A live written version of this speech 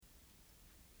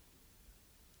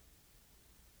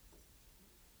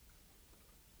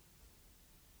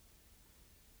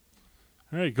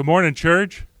All right, good morning,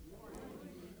 church.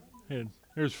 And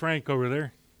there's Frank over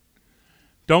there.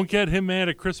 Don't get him mad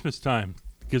at Christmas time,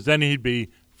 because then he'd be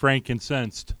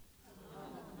frankincense.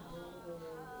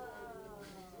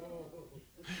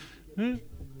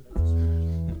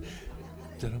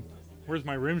 Where's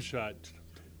my rim shot?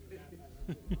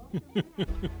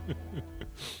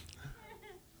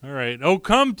 All right. Oh,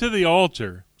 come to the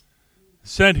altar,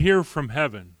 sent here from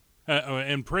heaven,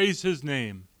 and praise his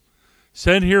name.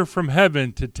 Sent here from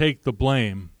heaven to take the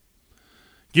blame.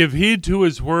 Give heed to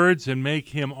his words and make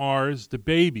him ours, the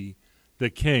baby, the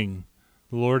king,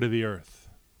 the Lord of the earth.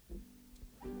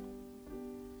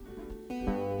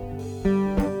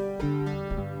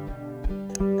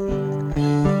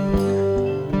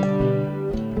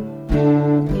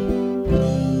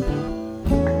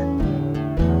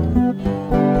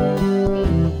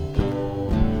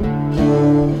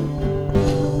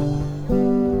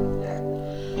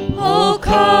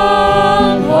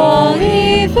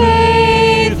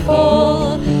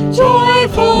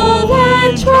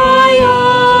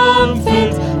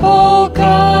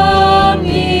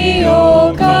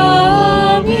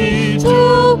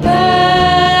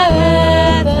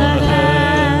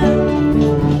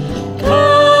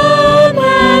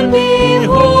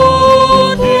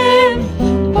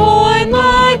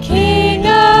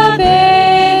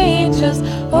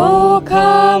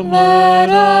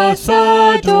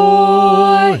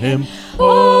 Adore him.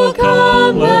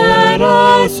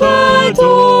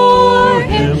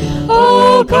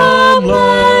 Oh, come,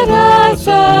 let us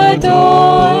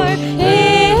adore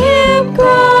him,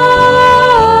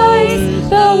 Christ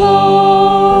the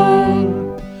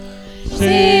Lord.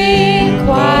 Sing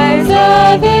choirs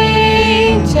of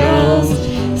angels,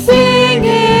 sing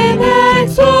in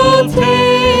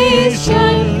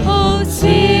exultation. Oh,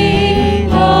 sing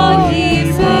all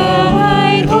ye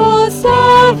bright hosts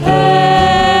of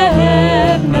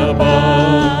heaven above.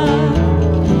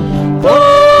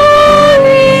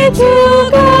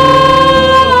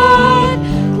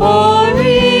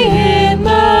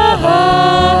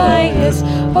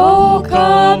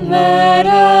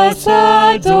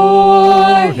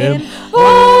 Adore him.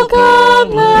 Oh,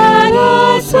 come, let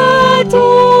us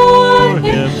adore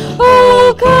him.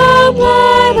 Oh, come,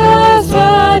 let us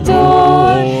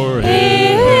adore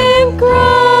him,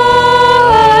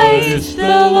 Christ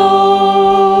the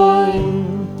Lord.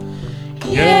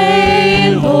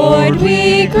 Yea, Lord,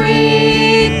 we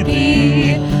greet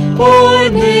thee,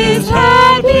 born this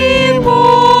happy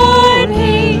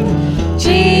morning.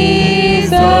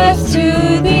 Jesus,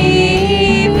 to thee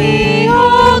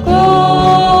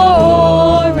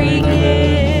glory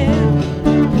give.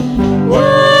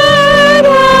 Word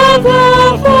of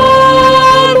the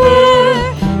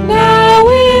Father, now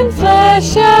in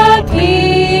flesh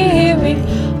appearing.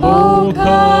 Oh,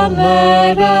 come,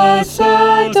 let us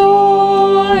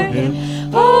adore him.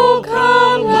 Oh,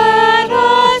 come, let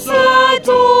us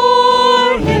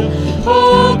adore him.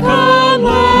 Oh, come,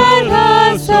 let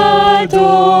us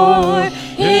adore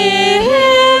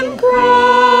him,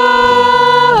 Christ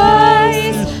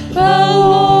the Lord.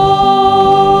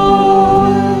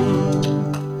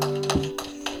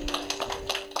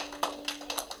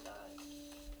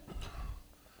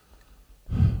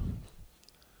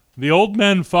 The old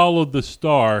men followed the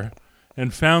star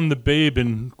and found the babe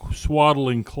in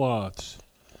swaddling cloths.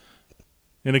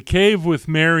 In a cave with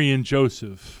Mary and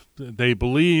Joseph, they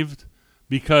believed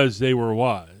because they were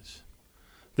wise.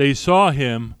 They saw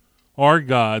him, our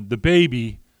God, the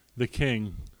baby, the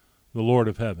King, the Lord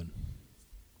of heaven.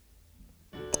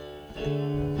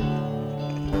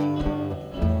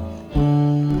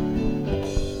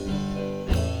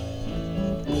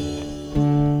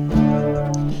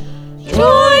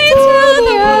 Joy to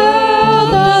the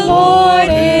earth, the Lord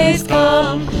is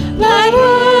come. Let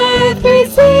earth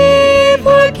receive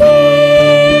her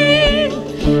King.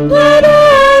 Let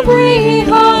every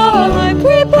heart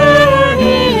prepare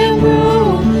him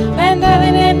room. And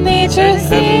heaven and nature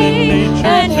sing.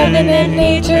 And heaven and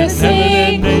nature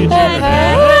sing. And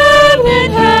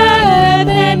heaven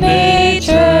and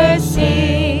nature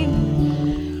sing.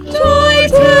 Joy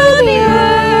to the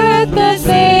earth, the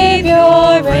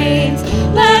Savior reigns.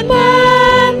 Let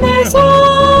men their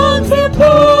songs employ.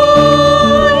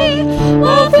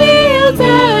 All fields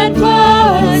and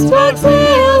floods, rocks,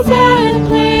 hills and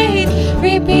plains.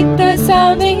 Repeat the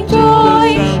sounding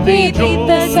joy. Repeat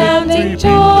the sounding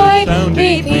joy.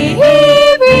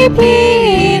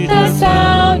 Repeat the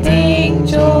sounding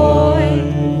joy.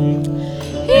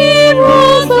 He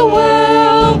rules the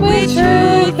world with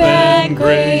truth and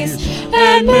grace,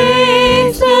 and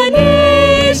makes the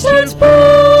nations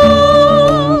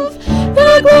prove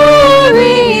the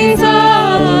glories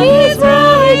of His right.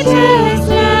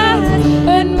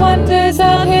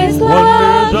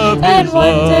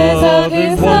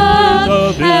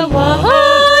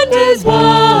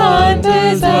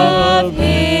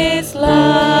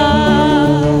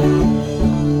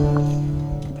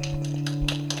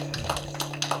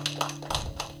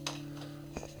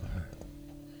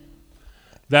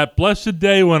 blessed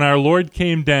day when our Lord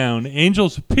came down,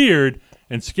 angels appeared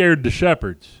and scared the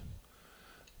shepherds.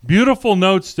 Beautiful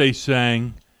notes they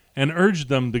sang and urged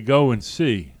them to go and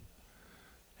see.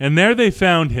 And there they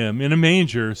found him in a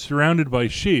manger surrounded by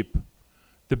sheep,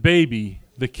 the baby,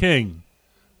 the King,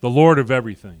 the Lord of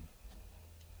everything.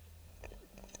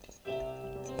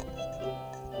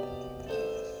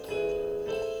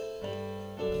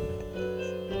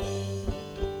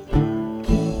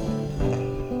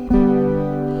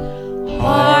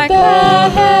 Hark the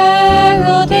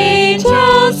herald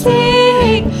angels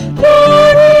sing,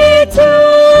 glory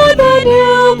to the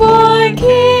newborn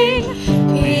King.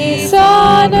 Peace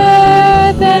on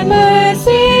earth and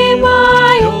mercy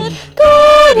mild,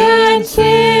 God and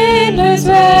sinners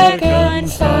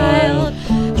reconciled.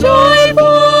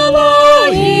 Joyful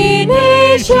all ye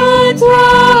nations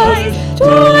rise,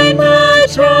 join the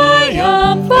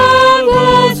triumph of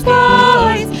the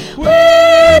skies.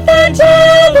 With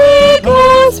angelic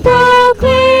hosts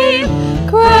proclaim,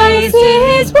 Christ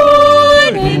is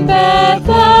born in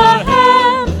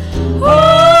Bethlehem.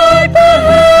 Hark the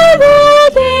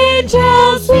herald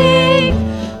angels sing,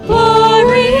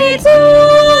 glory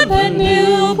to the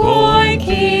newborn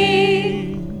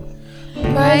King.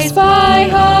 Christ by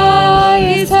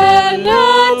highest heaven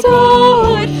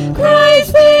adored,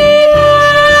 Christ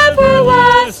the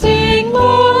everlasting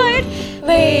Lord.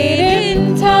 Late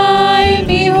in time,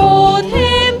 behold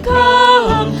him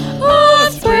come,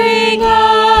 offspring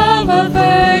of a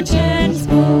virgin's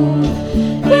womb.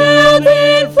 Veiled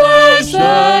in flesh,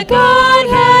 the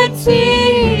Godhead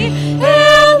see,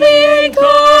 hail the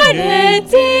incarnate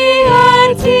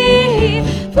deity.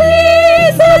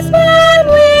 Pleases man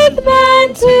with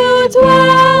men to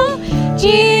dwell,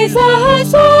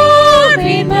 Jesus, Lord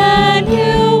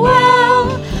Emmanuel.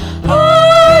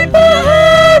 Hark the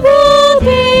herald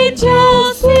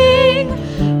angels sing,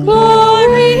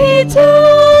 glory to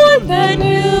the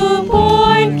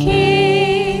newborn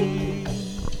King.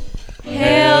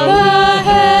 Hail the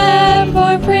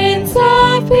heaven-born Prince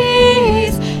of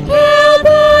Peace, hail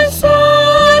the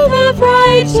Son of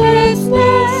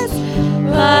Righteousness.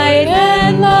 Light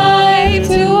and life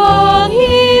to all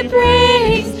he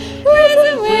brings,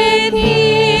 risen with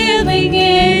healing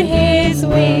in his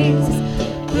wings.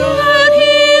 But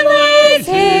he lays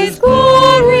his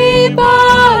glory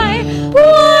by,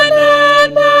 one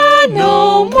that man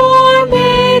no more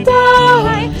may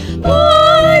die.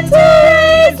 Born to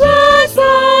raise the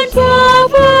sons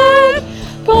of earth,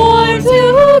 born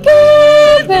to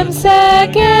give them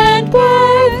second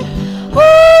birth.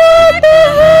 Hark the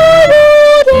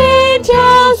herald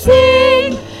angels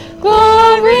sing,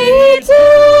 glory to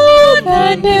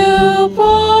the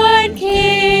newborn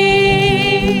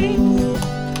King.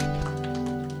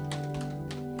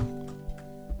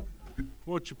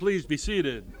 Won't you please be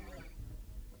seated?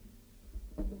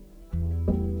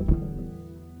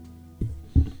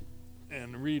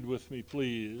 And read with me,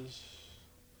 please,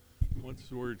 once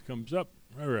the word comes up.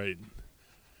 All right.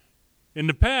 In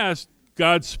the past,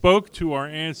 God spoke to our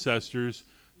ancestors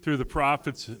through the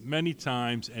prophets many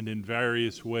times and in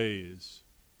various ways.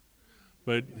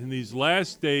 But in these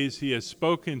last days, he has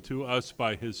spoken to us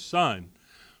by his Son,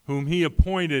 whom he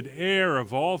appointed heir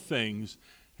of all things,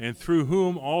 and through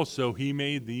whom also he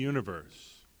made the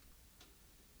universe.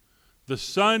 The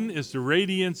Son is the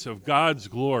radiance of God's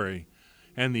glory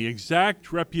and the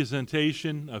exact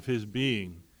representation of his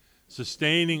being,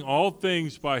 sustaining all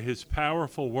things by his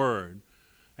powerful word.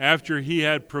 After he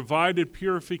had provided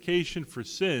purification for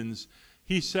sins,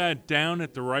 he sat down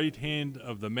at the right hand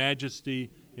of the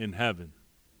Majesty in heaven.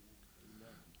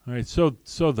 All right, so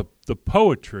the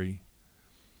poetry,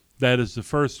 that is the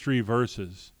first three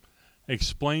verses,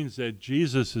 explains that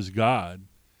Jesus is God.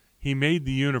 He made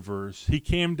the universe. He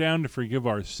came down to forgive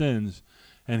our sins,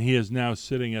 and he is now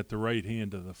sitting at the right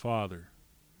hand of the Father.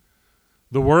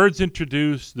 The words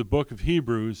introduce the book of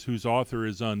Hebrews, whose author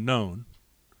is unknown.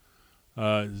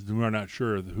 We're not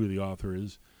sure who the author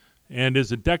is, and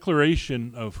is a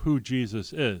declaration of who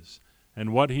Jesus is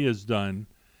and what he has done,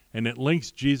 and it links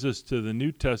Jesus to the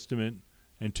New Testament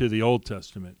and to the Old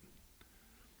Testament.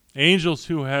 Angels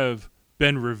who have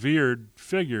been revered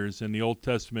figures in the Old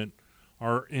Testament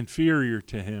are inferior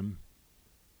to him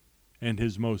and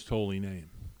his most holy name.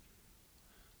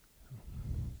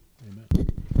 Amen.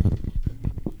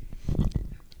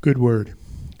 Good word.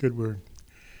 Good word.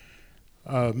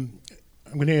 I'm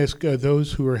going to ask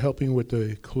those who are helping with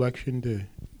the collection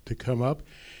to come up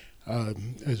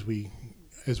as we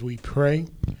pray.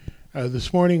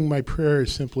 This morning, my prayer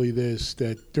is simply this: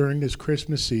 that during this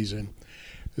Christmas season,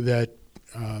 that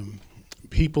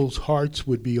people's hearts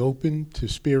would be open to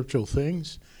spiritual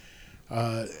things,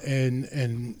 and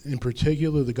in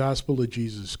particular the gospel of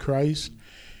Jesus Christ.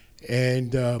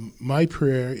 And my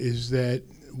prayer is that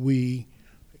we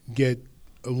get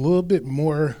a little bit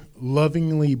more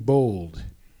lovingly bold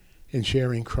in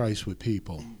sharing Christ with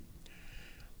people.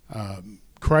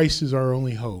 Christ is our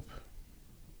only hope.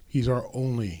 He's our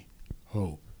only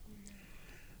hope.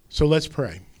 So let's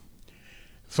pray.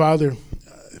 Father,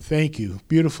 thank you.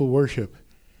 Beautiful worship.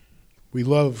 We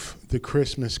love the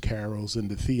Christmas carols and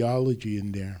the theology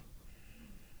in there.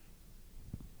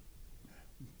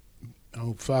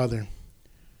 Oh, Father,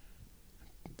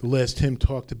 the last hymn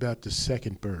talked about the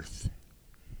second birth.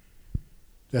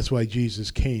 That's why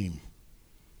Jesus came,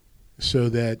 so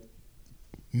that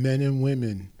men and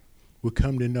women would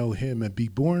come to know him and be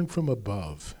born from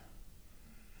above.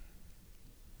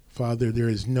 Father, there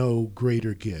is no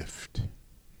greater gift.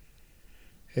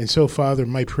 And so, Father,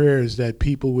 my prayer is that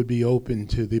people would be open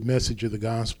to the message of the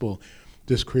gospel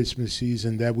this Christmas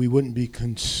season, that we wouldn't be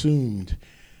consumed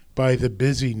by the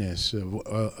busyness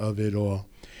of it all.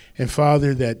 And,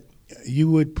 Father, that you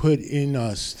would put in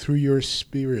us, through your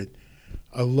Spirit,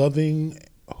 a loving,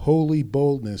 holy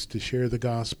boldness to share the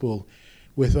gospel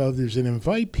with others and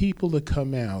invite people to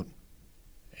come out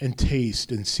and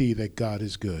taste and see that God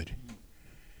is good.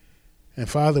 And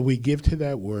Father, we give to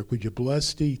that work. Would you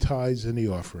bless the tithes and the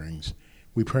offerings?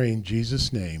 We pray in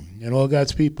Jesus' name. And all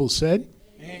God's people said?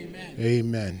 Amen.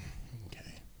 Amen.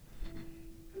 Okay.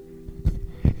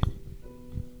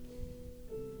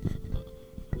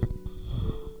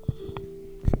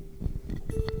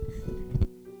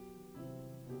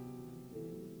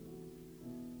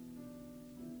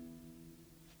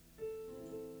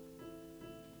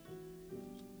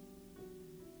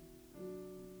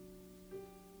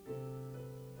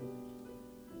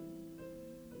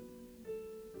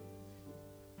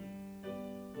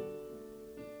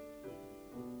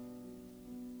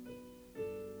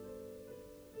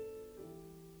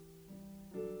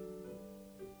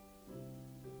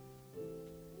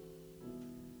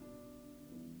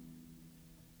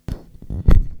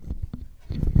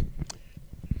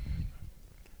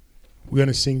 We're going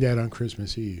to sing that on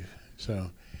Christmas Eve.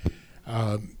 So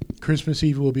Christmas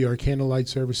Eve will be our candlelight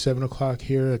service, 7 o'clock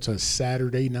here. It's a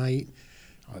Saturday night,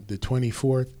 the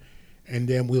 24th. And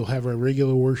then we'll have our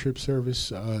regular worship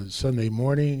service Sunday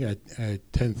morning at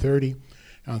 10:30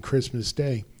 on Christmas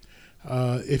Day.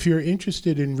 If you're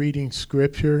interested in reading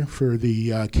scripture for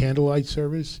the candlelight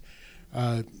service,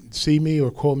 see me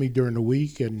or call me during the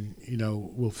week, and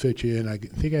we'll fit you in. I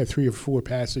think I have 3 or 4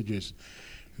 passages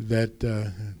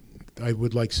that I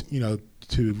would like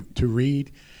to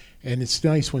read, and it's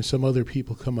nice when some other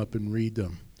people come up and read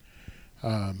them.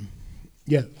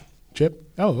 Yeah,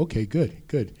 Chip. Oh, okay,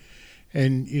 good.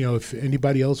 And if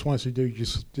anybody else wants to do,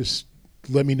 just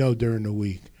let me know during the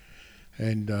week,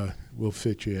 and we'll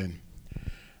fit you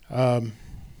in.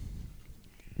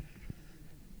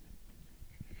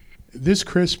 This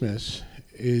Christmas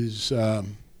is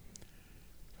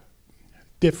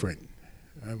different.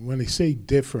 When I say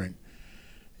different,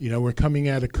 we're coming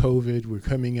out of COVID. We're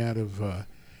coming out of a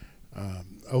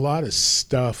lot of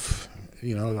stuff.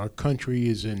 Our country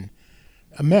is in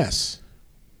a mess,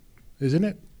 isn't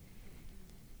it?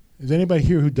 Is anybody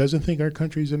here who doesn't think our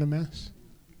country's in a mess?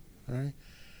 All right.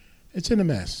 It's in a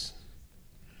mess.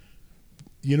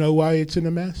 You know why it's in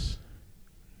a mess?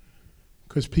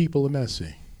 Because people are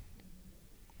messy.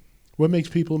 What makes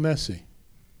people messy?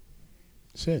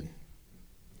 Sin.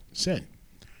 I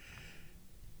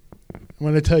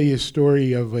want to tell you a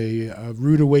story of a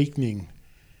rude awakening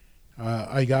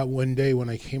I got one day when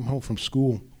I came home from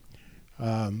school.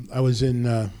 I was in,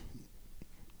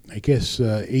 I guess,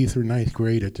 8th or 9th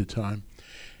grade at the time.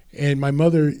 And my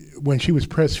mother, when she was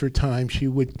pressed for time, she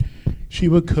would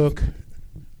cook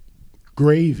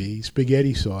gravy,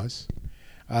 spaghetti sauce,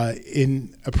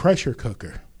 in a pressure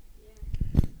cooker.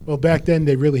 Well, back then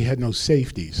they really had no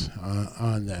safeties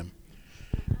on them.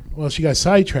 Well, she got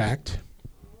sidetracked,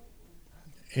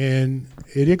 and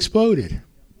it exploded.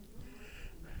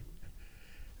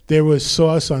 There was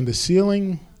sauce on the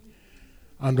ceiling,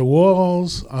 on the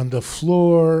walls, on the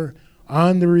floor,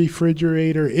 on the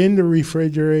refrigerator, in the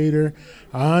refrigerator,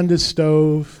 on the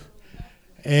stove.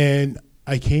 And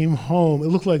I came home. It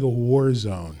looked like a war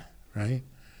zone, right?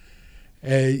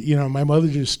 And, my mother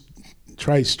just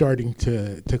tried starting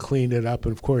to clean it up.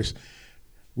 And, of course,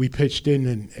 we pitched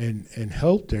in and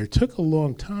helped her. It took a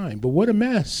long time. But what a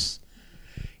mess.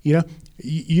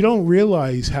 You don't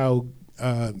realize how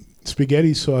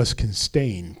spaghetti sauce can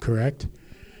stain, correct?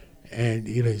 And,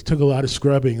 it took a lot of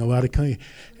scrubbing, a lot of cleaning.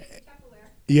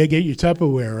 Yeah, get your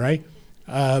Tupperware, right?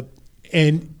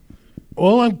 And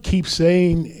all I keep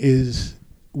saying is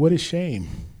what a shame.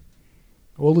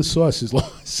 All the sauce is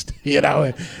lost.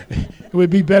 It would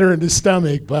be better in the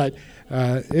stomach, but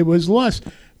it was lost.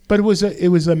 But it was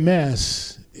a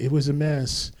mess. It was a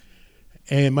mess.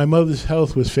 And my mother's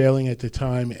health was failing at the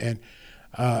time, and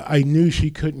I knew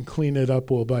she couldn't clean it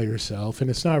up all by herself. And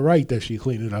it's not right that she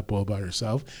cleaned it up all by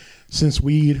herself, since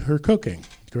we eat her cooking,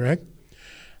 correct?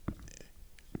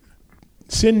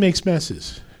 Sin makes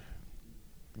messes.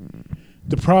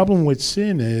 The problem with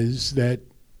sin is that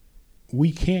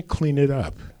we can't clean it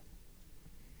up.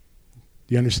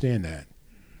 Do you understand that?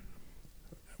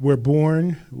 We're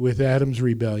born with Adam's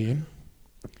rebellion,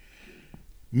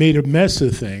 made a mess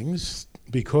of things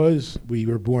because we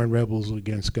were born rebels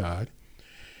against God.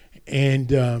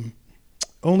 And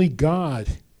only God,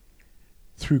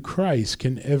 through Christ,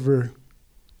 can ever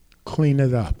clean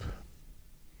it up.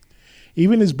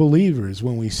 Even as believers,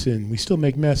 when we sin, we still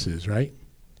make messes, right?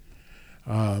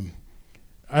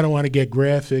 I don't want to get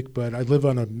graphic, but I live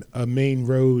on a main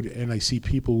road, and I see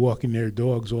people walking their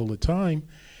dogs all the time.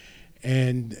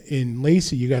 And in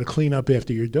Lacey, you got to clean up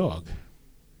after your dog.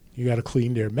 You got to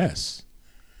clean their mess.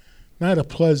 Not a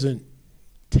pleasant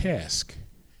task.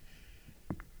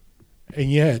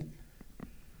 And yet,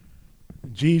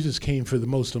 Jesus came for the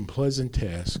most unpleasant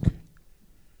task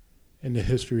in the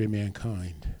history of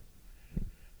mankind: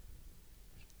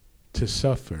 to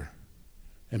suffer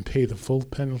and pay the full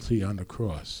penalty on the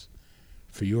cross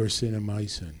for your sin and my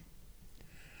sin.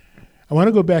 I want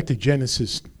to go back to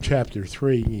Genesis chapter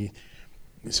 3.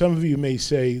 Some of you may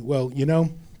say, well,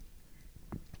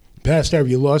 Pastor, have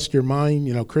you lost your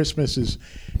mind? Christmas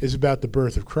is about the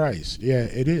birth of Christ. Yeah,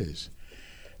 it is.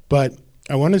 But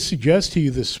I want to suggest to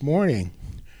you this morning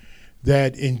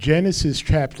that in Genesis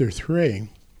chapter 3,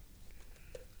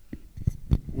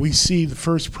 we see the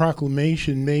first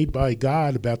proclamation made by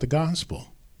God about the gospel.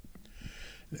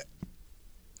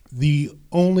 The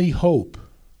only hope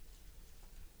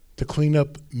to clean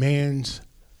up man's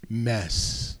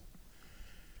mess.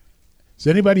 Is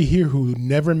anybody here who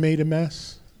never made a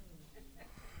mess?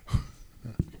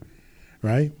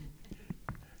 Right?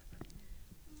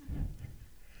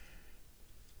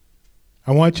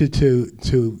 I want you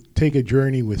to take a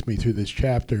journey with me through this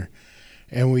chapter,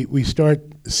 and we start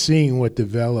seeing what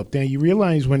developed. Now, you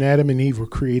realize when Adam and Eve were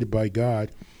created by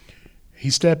God, he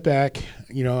stepped back,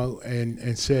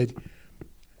 and said,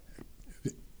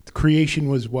 creation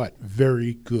was what?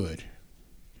 Very good.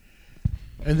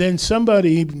 And then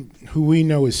somebody who we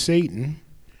know as Satan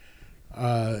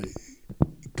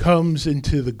comes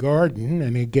into the garden,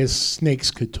 and I guess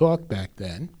snakes could talk back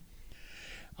then,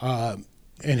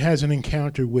 and has an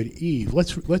encounter with Eve.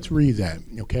 Let's read that,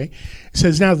 okay? It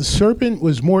says, now the serpent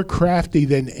was more crafty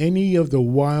than any of the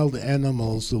wild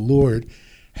animals the Lord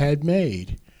had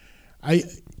made. I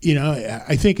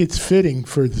think it's fitting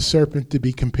for the serpent to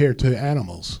be compared to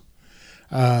animals.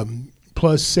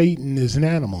 Plus, Satan is an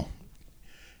animal.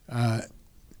 After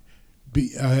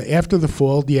the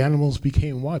fall, the animals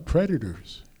became what?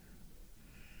 Predators.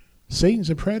 Satan's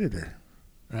a predator,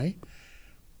 right?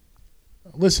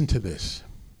 Listen to this.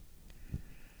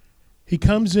 He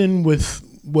comes in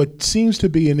with what seems to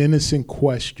be an innocent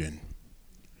question.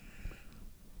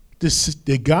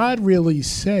 Did God really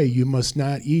say you must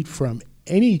not eat from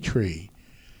any tree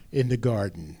in the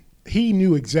garden? He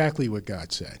knew exactly what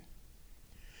God said.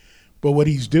 But what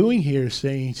he's doing here is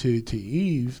saying to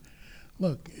Eve,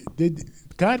 look, did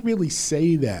God really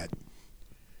say that?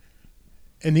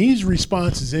 And Eve's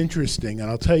response is interesting, and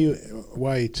I'll tell you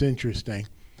why it's interesting.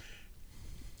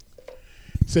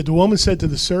 It said, the woman said to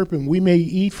the serpent, we may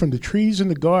eat from the trees in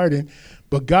the garden,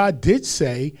 but God did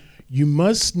say, you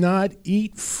must not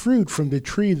eat fruit from the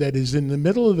tree that is in the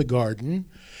middle of the garden,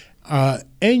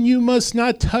 and you must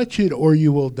not touch it or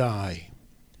you will die.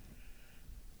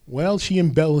 Well, she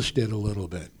embellished it a little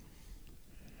bit.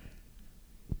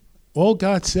 All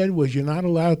God said was you're not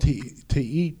allowed to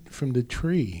eat from the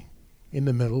tree in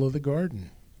the middle of the garden.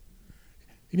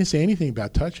 He didn't say anything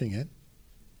about touching it,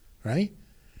 right?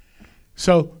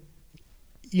 So,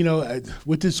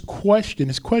 with this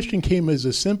question came as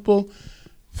a simple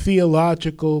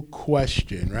theological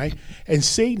question, right? And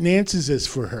Satan answers this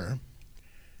for her.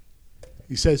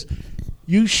 He says,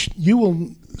 you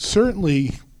will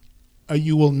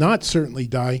not certainly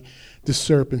die, the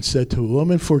serpent said to the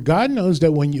woman, for God knows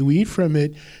that when you eat from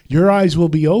it, your eyes will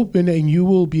be open and you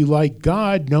will be like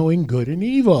God, knowing good and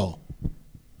evil.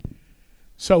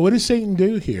 So what does Satan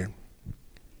do here?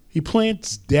 He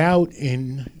plants doubt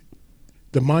in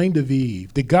the mind of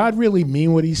Eve. Did God really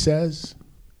mean what he says?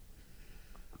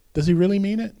 Does he really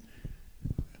mean it?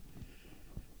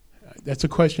 That's a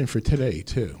question for today,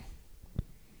 too.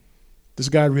 Does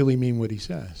God really mean what he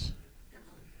says?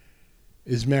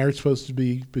 Is marriage supposed to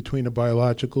be between a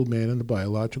biological man and a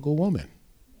biological woman?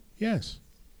 Yes.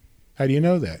 How do you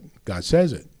know that? God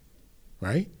says it,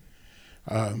 right?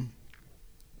 Are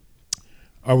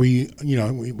we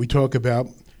talk about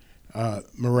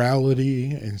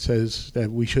morality and says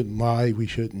that we shouldn't lie, we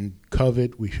shouldn't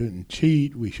covet, we shouldn't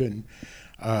cheat, we shouldn't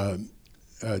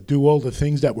do all the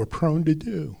things that we're prone to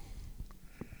do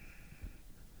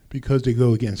because they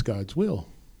go against God's will.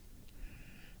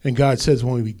 And God says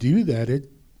when we do that,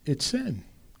 it's sin.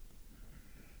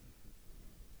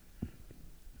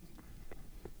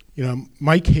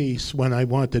 My case when I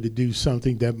wanted to do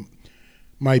something that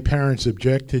my parents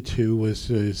objected to was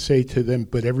to say to them,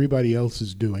 but everybody else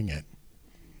is doing it,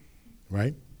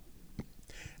 right?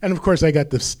 And of course I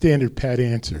got the standard pat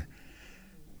answer.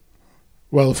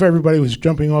 Well, if everybody was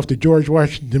jumping off the George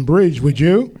Washington Bridge, would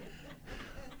you?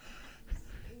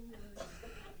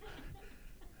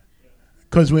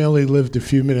 Because we only lived a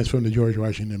few minutes from the George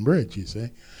Washington Bridge, you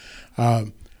see.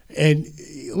 And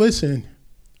listen,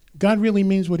 God really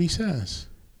means what he says.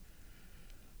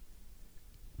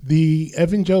 The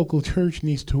evangelical church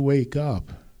needs to wake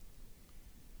up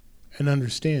and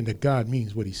understand that God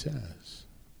means what he says.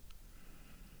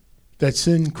 That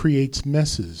sin creates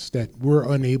messes that we're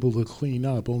unable to clean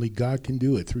up. Only God can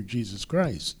do it through Jesus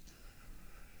Christ.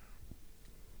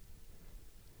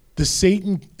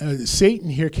 Satan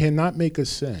here cannot make us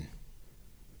sin.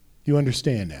 You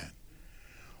understand that?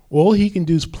 All he can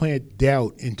do is plant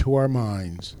doubt into our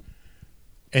minds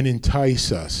and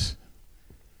entice us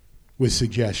with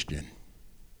suggestion.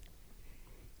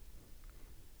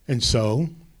 And so,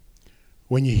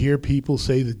 when you hear people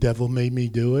say the devil made me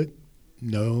do it,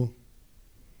 no.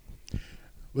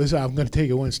 Listen, I'm going to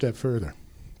take it one step further.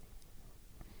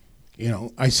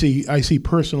 I see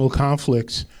personal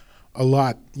conflicts a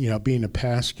lot, being a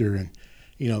pastor and,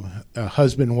 a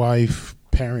husband, wife,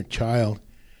 parent, child,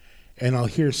 and I'll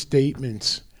hear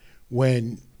statements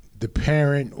when the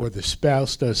parent or the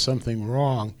spouse does something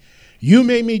wrong. You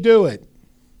made me do it.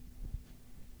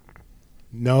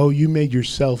 No, you made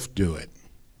yourself do it.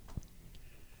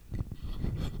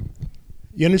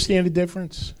 You understand the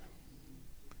difference?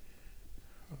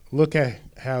 Look at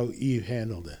how Eve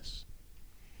handled this.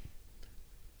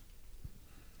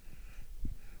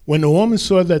 When the woman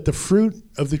saw that the fruit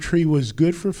of the tree was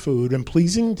good for food and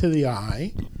pleasing to the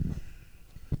eye,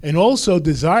 and also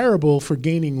desirable for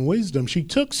gaining wisdom, she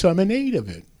took some and ate of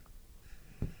it.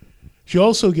 She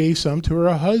also gave some to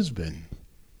her husband.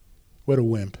 What a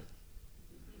wimp.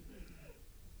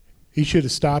 He should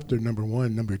have stopped her, number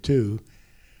one. Number two,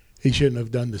 he shouldn't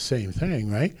have done the same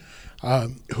thing, right?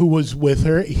 Who was with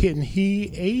her, and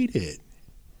he ate it.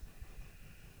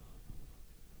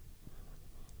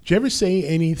 Did you ever say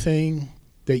anything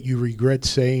that you regret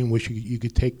saying, wish you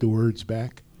could take the words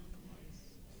back?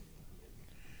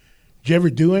 Did you ever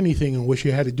do anything and wish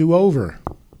you had to do over?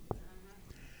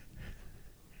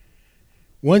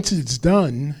 Once it's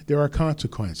done, there are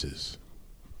consequences.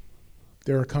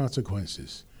 There are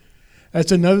consequences.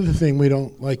 That's another thing we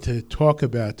don't like to talk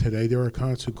about today. There are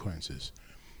consequences.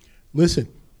 Listen,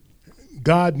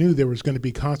 God knew there was going to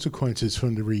be consequences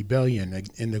from the rebellion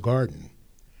in the garden.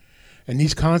 And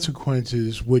these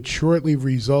consequences would shortly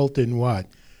result in what?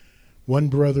 One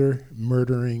brother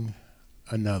murdering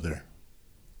another.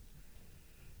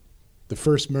 The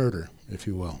first murder, if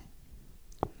you will.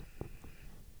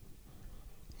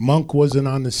 Monk wasn't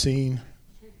on the scene.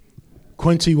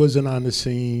 Quincy wasn't on the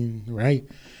scene, right?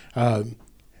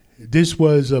 This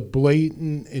was a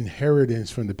blatant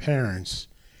inheritance from the parents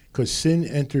because sin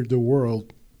entered the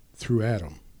world through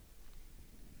Adam.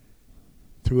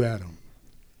 Through Adam.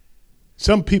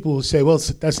 Some people will say, well,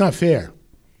 that's not fair.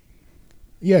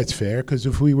 Yeah, it's fair, because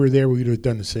if we were there, we would have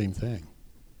done the same thing.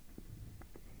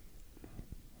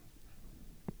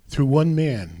 Through one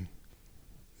man,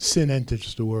 sin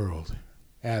enters the world,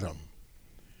 Adam.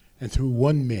 And through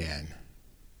one man,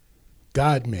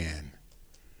 God-man,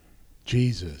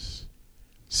 Jesus,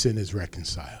 sin is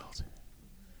reconciled.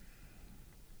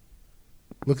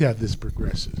 Look how this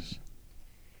progresses.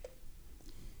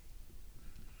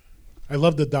 I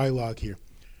love the dialogue here.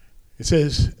 It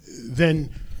says, then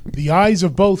the eyes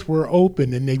of both were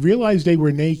open and they realized they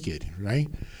were naked, right?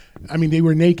 I mean, they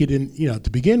were naked to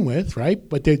begin with, right?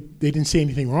 But they didn't see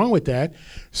anything wrong with that.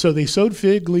 So they sewed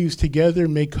fig leaves together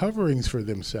and made coverings for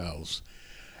themselves.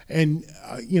 And,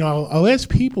 I'll ask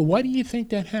people, why do you think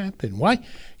that happened? Why,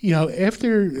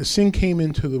 after sin came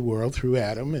into the world through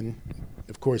Adam, and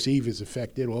of course Eve is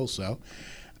affected also,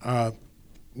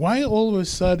 why all of a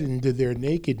sudden did their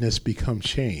nakedness become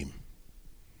shame?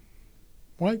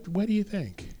 Why do you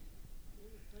think?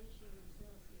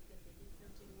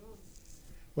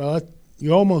 Well,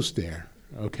 You're almost there,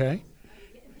 okay?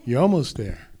 You're almost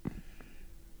there.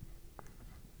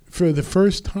 For the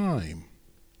first time,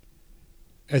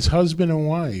 as husband and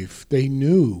wife, they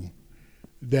knew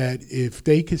that if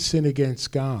they could sin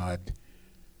against God,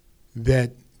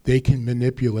 that they can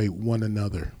manipulate one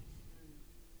another.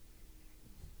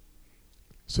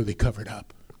 So they covered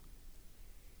up.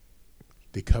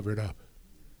 They covered up.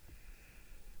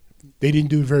 They didn't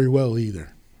do very well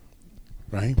either,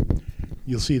 right?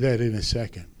 You'll see that in a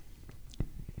second.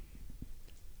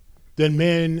 Then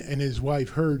man and his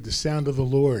wife heard the sound of the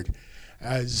Lord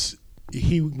as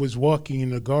he was walking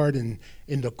in the garden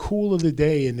in the cool of the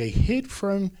day, and they hid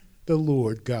from the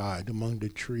Lord God among the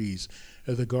trees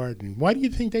of the garden. Why do you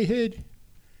think they hid?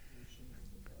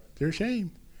 They're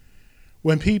ashamed.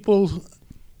 When people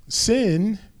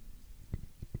sin,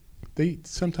 they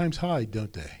sometimes hide,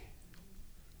 don't they?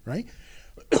 Right?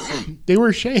 They were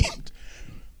ashamed.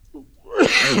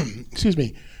 Excuse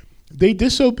me. They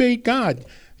disobeyed God.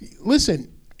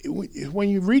 Listen, when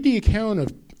you read the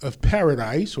account of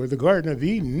paradise or the Garden of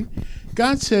Eden,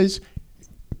 God says,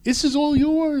 this is all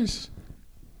yours.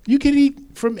 You can eat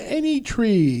from any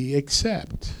tree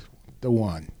except the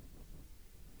one.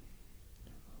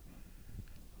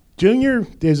 Junior,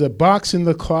 there's a box in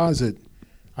the closet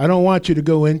I don't want you to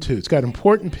go into. It's got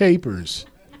important papers.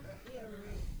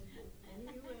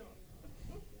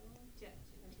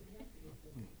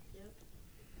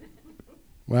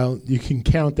 Well, you can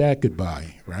count that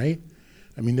goodbye, right?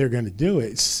 I mean, they're going to do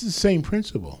it. It's the same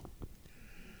principle.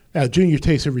 Now, Junior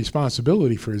takes a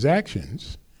responsibility for his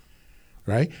actions,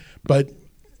 right? But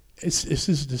this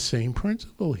is the same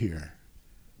principle here.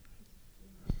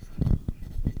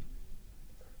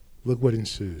 Look what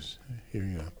ensues. Here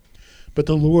you go. But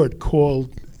the Lord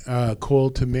called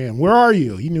to man. Where are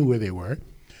you? He knew where they were.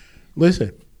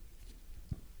 Listen,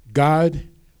 God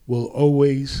will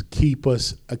always keep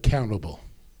us accountable.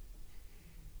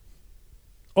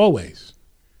 Always.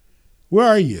 Where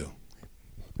are you?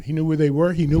 He knew where they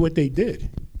were. He knew what they did,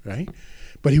 right?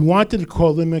 But he wanted to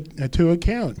call them to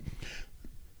account.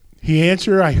 He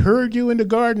answered, I heard you in the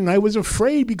garden. I was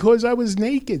afraid because I was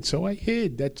naked, so I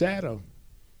hid. That's Adam.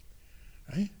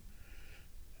 Right?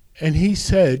 And he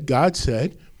said, God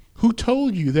said, who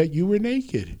told you that you were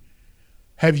naked?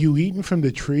 Have you eaten from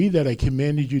the tree that I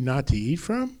commanded you not to eat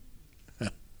from?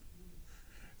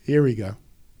 Here we go.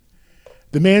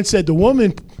 The man said, the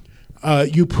woman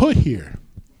you put here.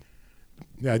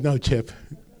 No, Chip.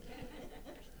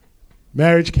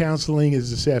 Marriage counseling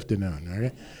is this afternoon, all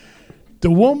right?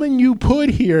 The woman you put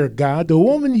here, God, the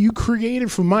woman you created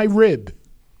from my rib,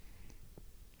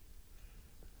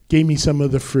 gave me some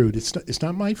of the fruit. It's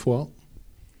not my fault.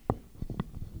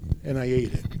 And I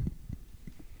ate it.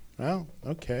 Well,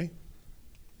 okay.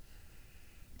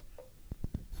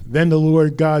 Then the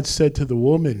Lord God said to the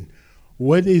woman,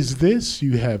 what is this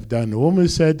you have done? The woman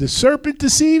said, the serpent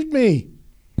deceived me,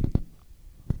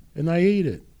 and I ate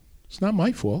it. It's not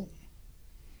my fault.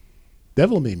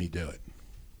 Devil made me do it.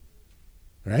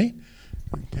 Right?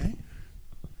 Okay.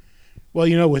 Well,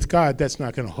 you know, with God, that's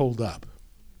not going to hold up.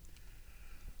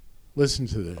 Listen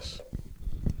to this.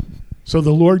 So the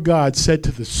Lord God said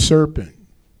to the serpent,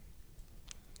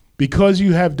 because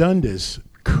you have done this,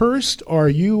 cursed are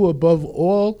you above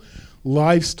all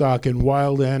livestock and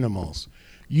wild animals.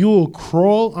 You will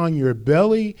crawl on your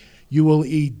belly. You will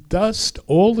eat dust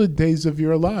all the days of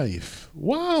your life.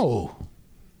 Wow.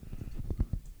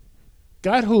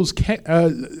 God holds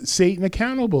Satan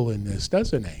accountable in this,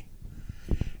 doesn't he?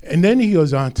 And then he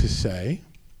goes on to say,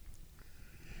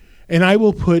 and I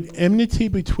will put enmity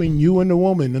between you and the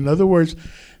woman. In other words,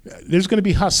 there's going to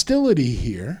be hostility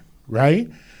here, right?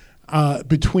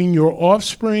 Between your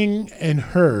offspring and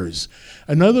hers.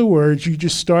 In other words, you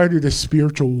just started a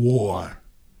spiritual war.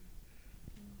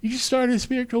 You just started a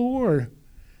spiritual war,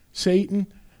 Satan.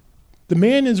 The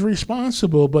man is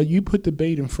responsible, but you put the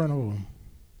bait in front of him.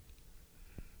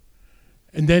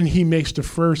 And then he makes the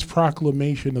first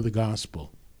proclamation of the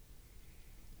gospel.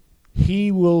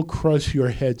 He will crush your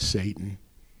head, Satan,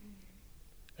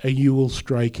 and you will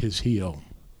strike his heel.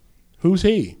 Who's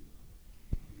he?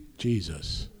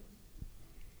 Jesus.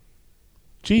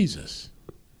 Jesus.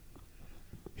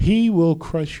 He will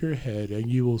crush your head and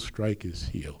you will strike his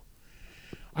heel.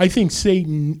 I think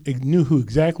Satan knew who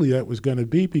exactly that was going to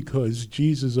be because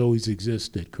Jesus always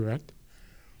existed, correct?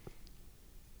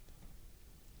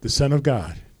 The Son of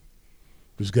God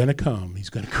was going to come. He's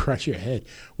going to crush your head.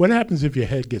 What happens if your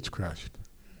head gets crushed?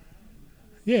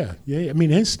 Yeah, I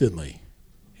mean, instantly,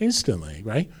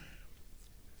 right?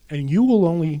 And you will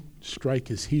only strike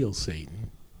his heel, Satan.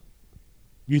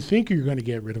 You think you're going to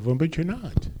get rid of him, but you're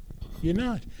not. You're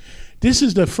not. This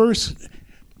is the first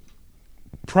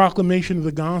proclamation of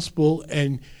the gospel,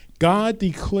 and God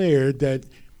declared that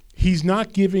he's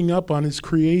not giving up on his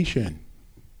creation,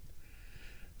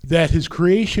 that his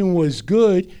creation was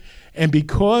good, and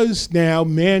because now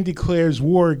man declares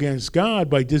war against God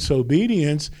by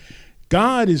disobedience,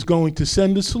 God is going to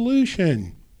send a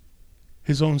solution,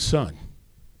 his own son,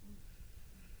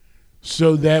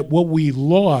 so that what we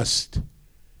lost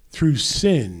through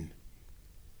sin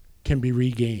can be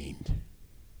regained.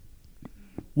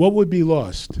 What would be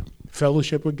lost?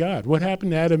 Fellowship with God. What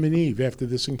happened to Adam and Eve after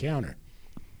this encounter?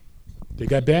 They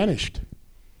got banished.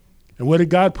 And what did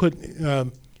God put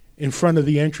in front of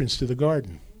the entrance to the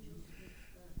garden?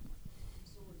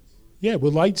 Yeah,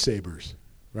 with lightsabers,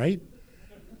 right?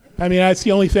 I mean, that's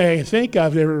the only thing I can think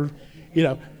of. They were,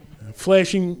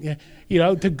 flashing,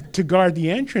 to guard the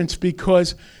entrance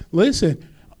because, listen,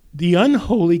 the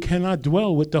unholy cannot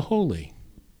dwell with the holy.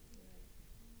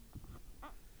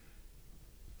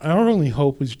 Our only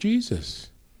hope is Jesus.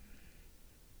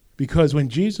 Because when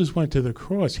Jesus went to the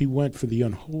cross, he went for the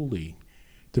unholy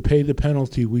to pay the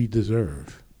penalty we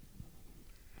deserve.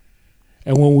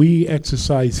 And when we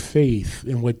exercise faith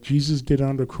in what Jesus did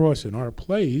on the cross in our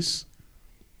place,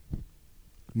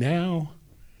 now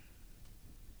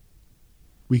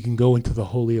we can go into the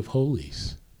Holy of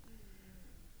Holies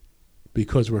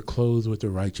because we're clothed with the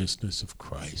righteousness of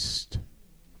Christ.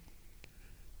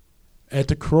 At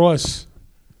the cross,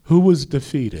 who was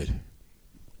defeated?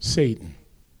 Satan.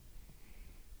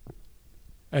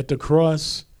 At the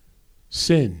cross,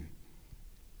 sin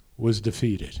was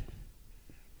defeated.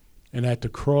 And at the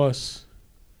cross,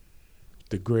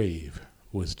 the grave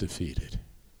was defeated.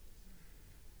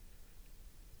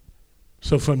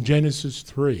 So from Genesis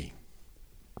 3,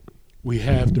 we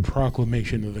have the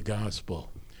proclamation of the gospel.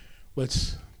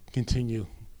 Let's continue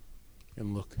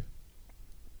and look.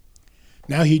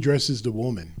 Now he addresses the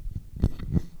woman.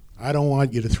 I don't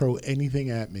want you to throw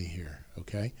anything at me here,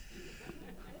 okay?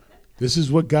 This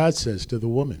is what God says to the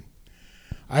woman.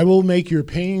 I will make your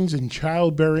pains in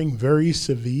childbearing very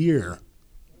severe.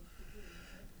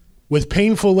 With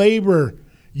painful labor,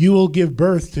 you will give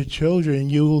birth to children.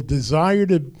 Your desire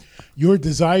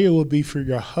will be for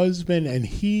your husband, and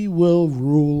he will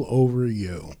rule over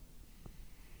you.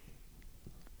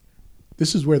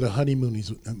 This is where the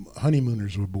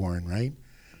honeymooners were born, right?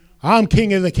 I'm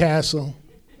king of the castle.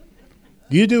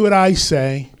 You do what I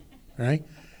say, right?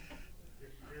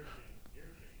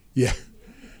 Yeah.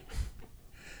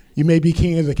 You may be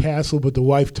king of the castle, but the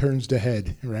wife turns the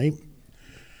head, right?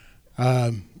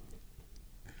 But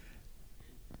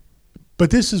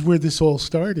this is where this all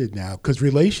started now, because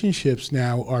relationships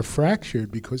now are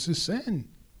fractured because of sin.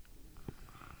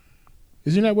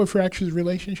 Isn't that what fractures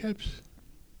relationships?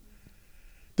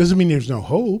 Doesn't mean there's no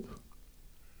hope,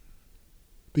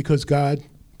 because God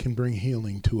can bring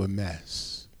healing to a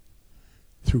mess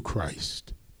through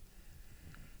Christ.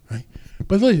 Right?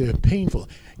 But look, it's painful.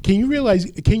 Can you realize,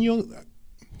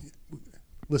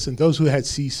 listen, those who had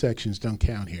C-sections don't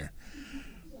count here.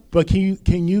 But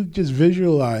can you just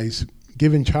visualize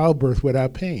giving childbirth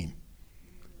without pain?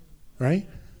 Right?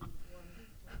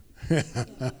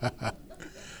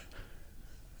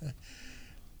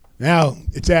 Now,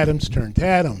 it's Adam's turn. To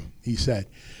Adam, he said,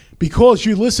 because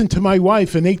you listened to my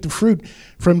wife and ate the fruit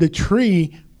from the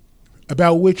tree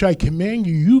about which I command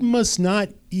you, you must not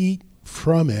eat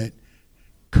from it.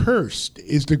 Cursed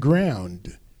is the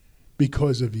ground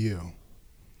because of you.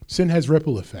 Sin has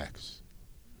ripple effects.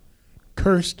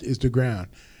 Cursed is the ground.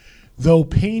 Though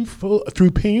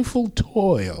through painful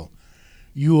toil,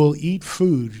 you will eat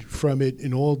food from it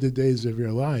in all the days of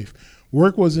your life.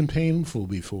 Work wasn't painful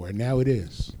before. Now it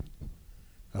is.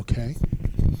 Okay?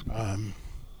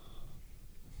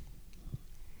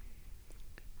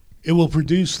 It will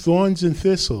produce thorns and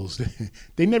thistles.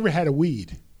 They never had a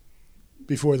weed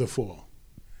before the fall.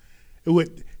 It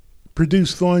would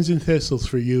produce thorns and thistles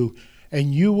for you,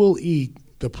 and you will eat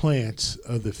the plants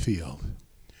of the field.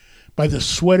 By the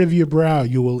sweat of your brow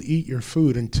you will eat your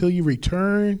food until you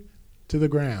return to the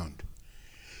ground.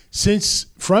 Since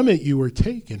from it you were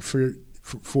taken,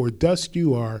 for dust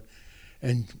you are,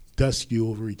 and dust you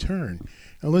will return.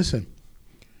 Now listen,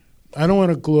 I don't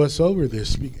want to gloss over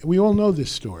this. We all know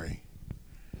this story.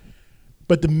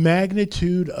 But the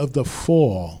magnitude of the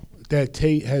fall that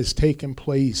has taken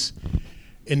place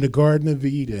in the Garden of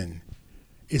Eden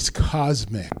is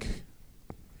cosmic.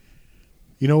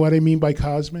 You know what I mean by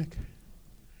cosmic?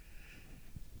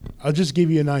 I'll just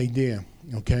give you an idea,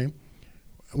 okay?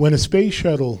 When a space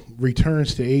shuttle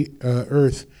returns to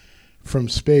Earth from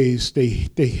space, they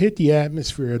hit the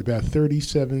atmosphere at about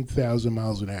 37,000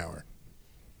 miles an hour,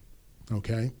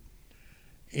 okay?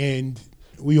 And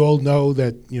we all know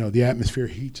that, the atmosphere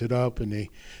heats it up, and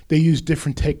they use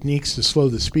different techniques to slow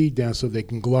the speed down so they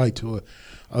can glide to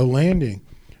a landing.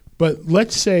 But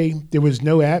let's say there was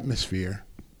no atmosphere,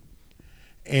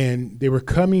 and they were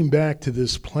coming back to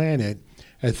this planet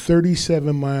at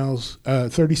 37,000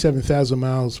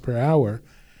 miles per hour,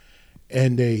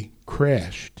 and they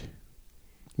crashed.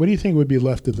 What do you think would be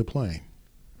left of the plane?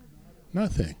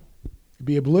 Nothing. It'd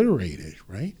be obliterated,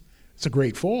 right? It's a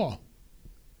great fall.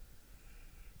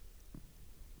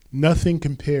 Nothing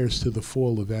compares to the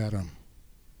fall of Adam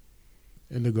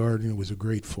in the garden. It was a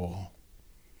great fall,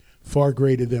 far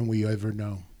greater than we ever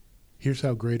know. Here's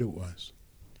how great it was.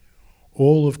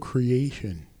 All of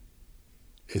creation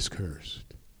is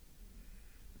cursed.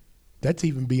 That's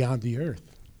even beyond the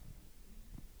earth.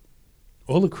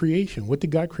 All of creation, what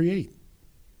did God create?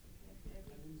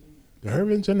 The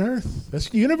heavens and earth. That's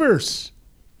the universe.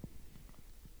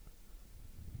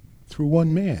 Through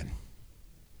one man,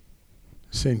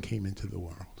 sin came into the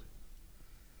world.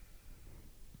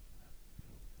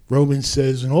 Romans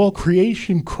says, and all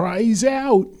creation cries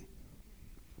out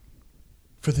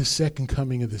for the second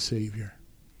coming of the Savior.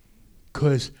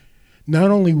 Because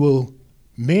not only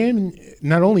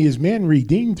is man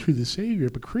redeemed through the Savior,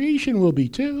 but creation will be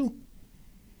too.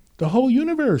 The whole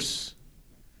universe.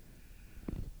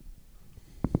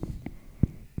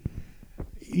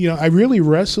 I really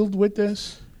wrestled with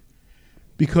this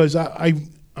because I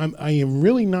am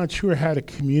really not sure how to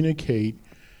communicate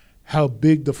how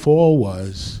big the fall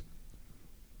was.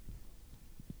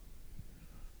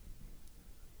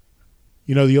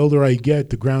 The older I get,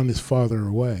 the ground is farther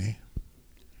away.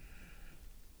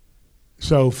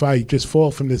 So if I just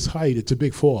fall from this height, it's a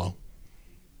big fall.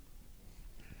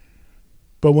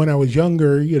 But when I was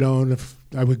younger, and if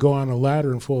I would go on a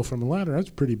ladder and fall from a ladder, that's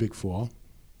a pretty big fall,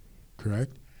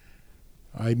 correct?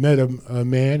 I met a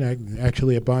man,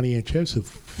 actually at Bonnie and Chips, who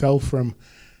fell from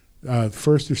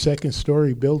first or second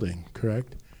story building,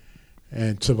 correct?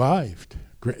 And survived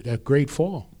that great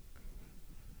fall.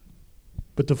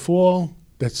 But the fall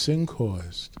that sin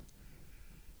caused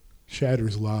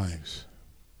shatters lives,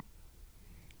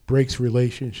 breaks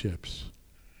relationships,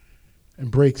 and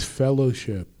breaks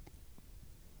fellowship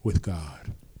with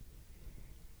God.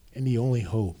 And the only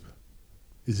hope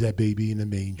is that baby in the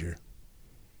manger,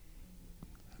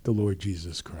 the Lord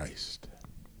Jesus Christ.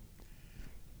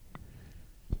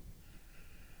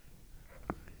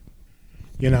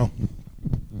 Let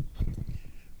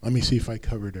me see if I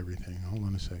covered everything. Hold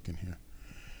on a second here.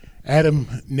 Adam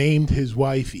named his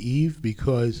wife Eve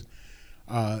because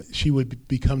she would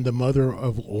become the mother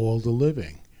of all the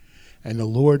living. And the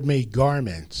Lord made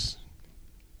garments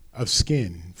of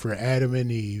skin for Adam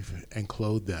and Eve and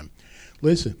clothed them.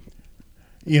 Listen,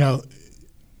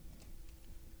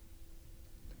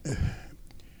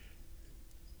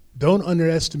 don't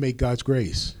underestimate God's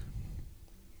grace.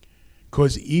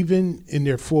 Because even in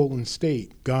their fallen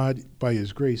state, God, by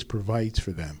his grace, provides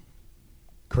for them.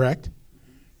 Correct?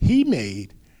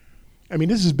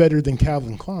 This is better than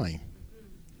Calvin Klein,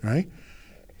 right?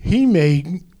 He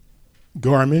made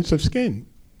garments of skin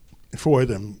for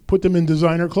them, put them in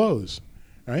designer clothes,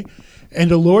 right? And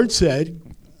the Lord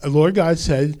God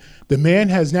said, the man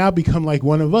has now become like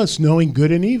one of us, knowing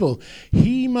good and evil.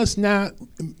 He must not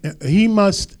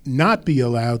be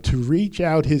allowed to reach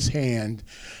out his hand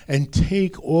and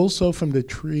take also from the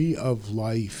tree of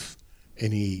life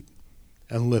and eat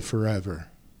and live forever.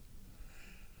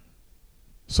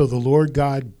 So the Lord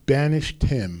God banished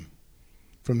him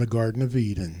from the Garden of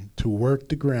Eden to work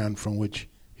the ground from which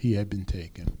he had been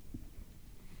taken.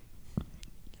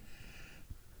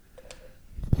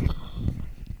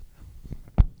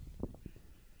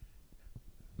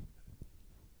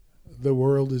 The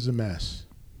world is a mess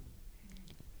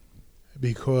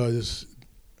because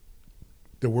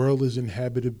the world is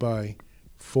inhabited by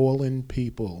fallen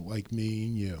people like me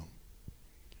and you.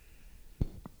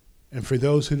 And for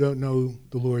those who don't know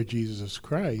the Lord Jesus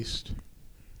Christ,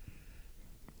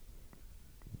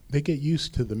 they get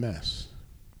used to the mess.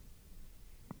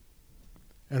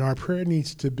 And our prayer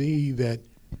needs to be that,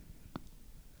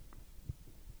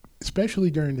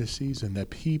 especially during this season, that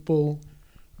people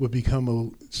would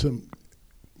become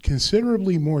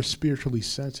considerably more spiritually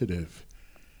sensitive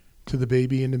to the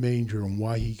baby in the manger and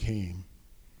why he came,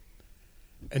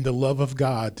 and the love of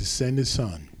God to send his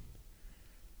son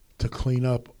to clean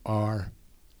up our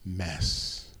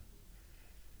mess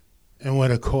and what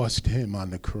it cost him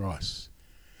on the cross.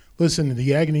 Listen,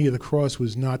 the agony of the cross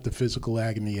was not the physical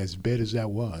agony, as bad as that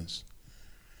was.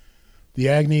 The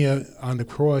agony on the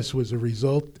cross was a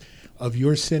result of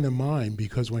your sin and mine,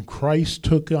 because when Christ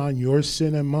took on your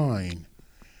sin and mine,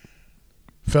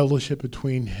 Fellowship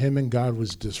between him and God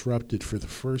was disrupted for the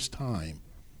first time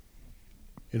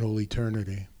in all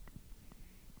eternity.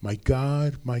 My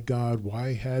God,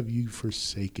 why have you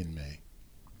forsaken me?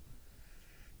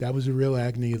 That was the real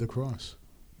agony of the cross.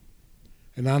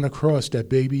 And on the cross, that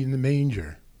baby in the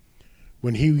manger,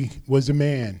 when he was a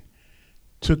man,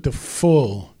 took the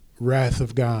full wrath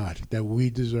of God that we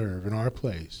deserve in our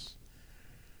place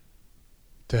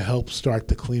to help start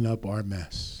to clean up our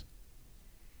mess.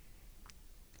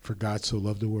 For God so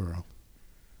loved the world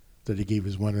that he gave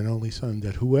his one and only Son,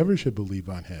 that whoever should believe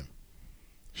on him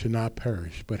should not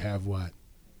perish, but have what?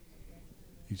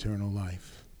 Eternal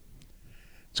life.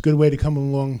 It's a good way to come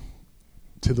along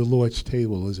to the Lord's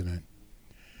table, isn't it?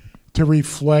 To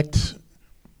reflect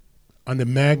on the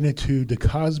magnitude, the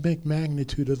cosmic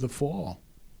magnitude of the fall.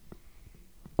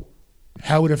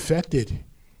 How it affected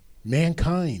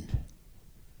mankind.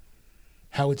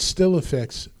 How it still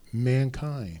affects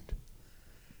mankind.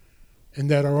 And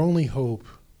that our only hope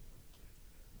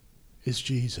is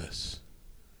Jesus.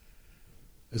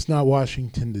 It's not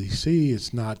Washington, D.C.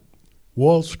 It's not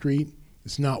Wall Street.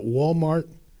 It's not Walmart.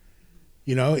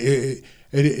 You know, it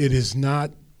is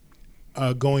not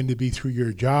going to be through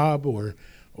your job or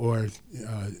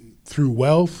through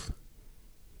wealth.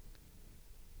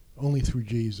 Only through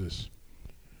Jesus.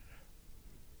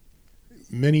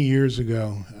 Many years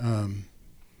ago,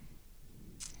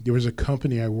 there was a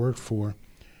company I worked for,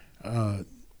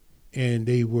 and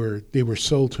they were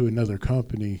sold to another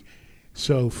company.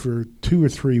 So for 2 or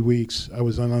 3 weeks, I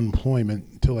was on unemployment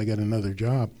until I got another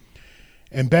job.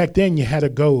 And back then, you had to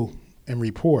go and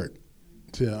report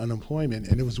to unemployment,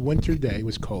 and it was winter day. It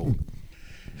was cold.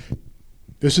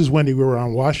 This is when we were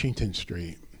on Washington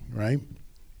Street, right?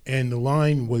 And the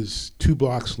line was 2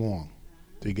 blocks long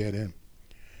to get in.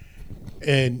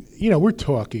 And, you know, we're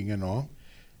talking and all.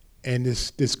 And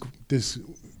this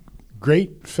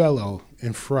great fellow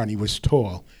in front, he was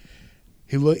tall.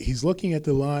 He's looking at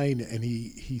the line, and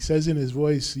he says in his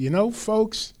voice, you know,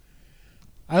 folks,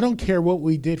 I don't care what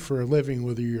we did for a living,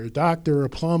 whether you're a doctor, a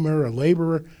plumber, a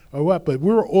laborer, or what, but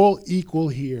we're all equal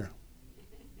here.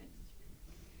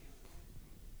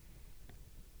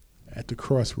 At the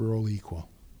cross, we're all equal.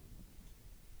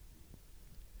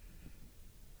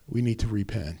 We need to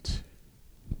repent,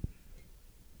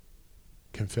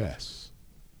 confess,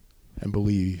 and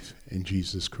believe in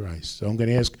Jesus Christ. So I'm going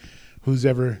to ask who's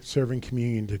ever serving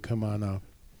communion to come on up.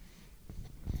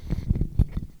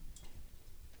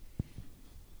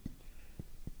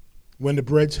 When the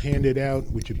bread's handed out,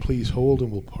 would you please hold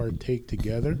and we'll partake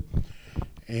together.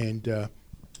 And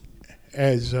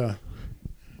as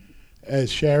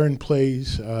Sharon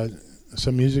plays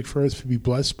some music for us, to be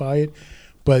blessed by it.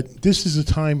 But this is a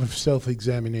time of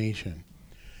self-examination.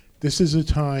 This is a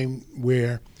time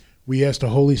where we ask the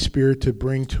Holy Spirit to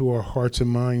bring to our hearts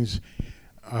and minds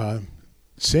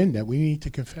sin that we need to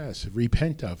confess,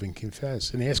 repent of and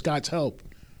confess, and ask God's help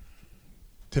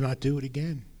to not do it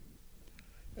again.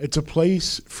 It's a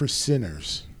place for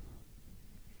sinners,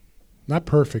 not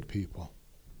perfect people.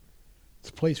 It's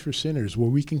a place for sinners where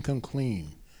we can come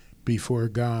clean before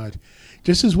God.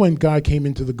 Just as when God came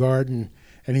into the garden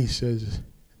and he says,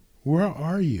 where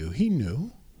are you? He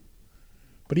knew.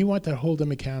 But he wanted to hold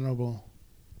them accountable.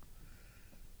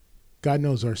 God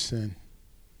knows our sin.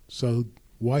 So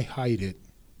why hide it?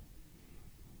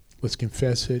 Let's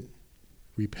confess it,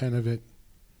 repent of it,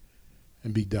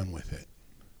 and be done with it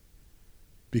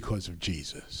because of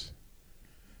Jesus.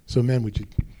 So men, would you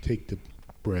take the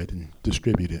bread and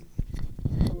distribute it?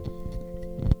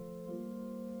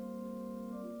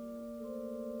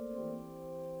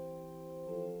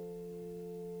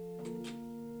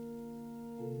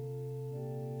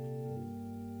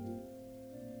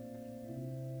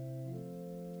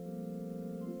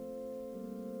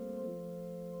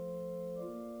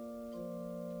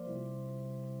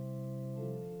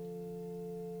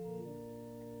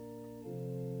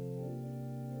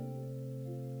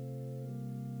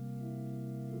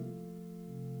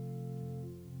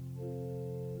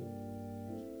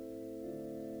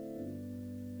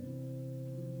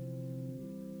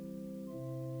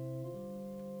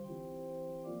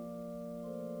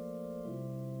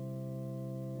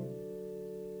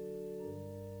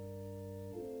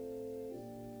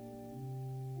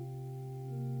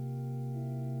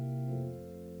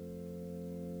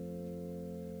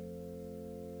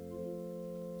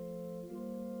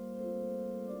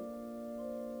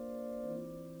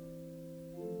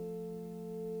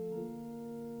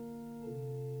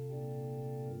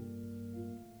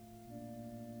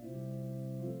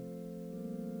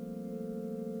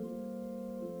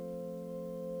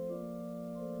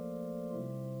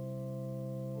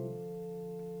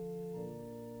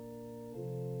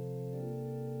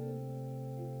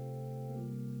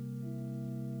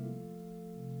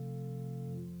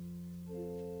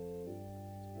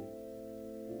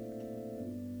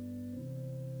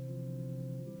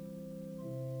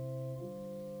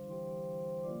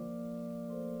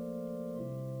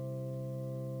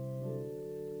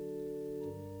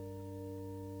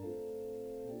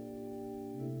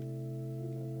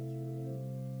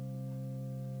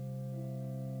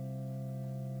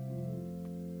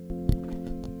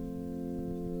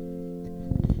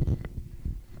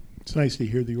 It's nice to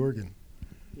hear the organ.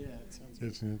 Yeah, it sounds good.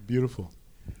 It's beautiful.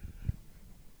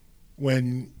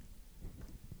 When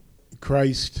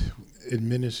Christ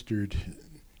administered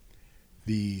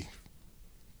the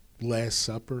Last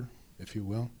Supper, if you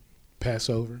will,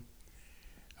 Passover,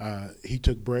 he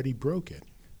took bread, he broke it,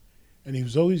 and he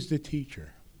was always the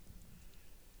teacher.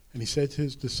 And he said to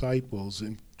his disciples,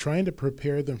 and trying to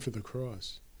prepare them for the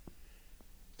cross,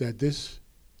 that this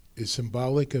is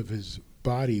symbolic of his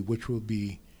body, which will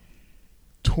be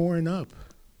torn up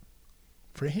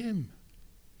for him,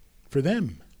 for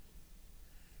them.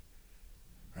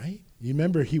 Right? You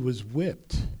remember he was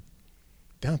whipped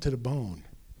down to the bone.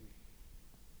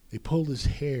 They pulled his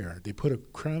hair. They put a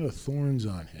crown of thorns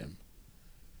on him.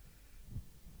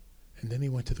 And then he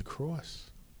went to the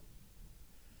cross.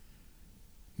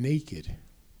 Naked.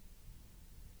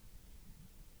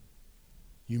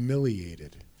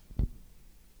 Humiliated.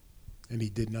 And he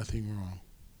did nothing wrong.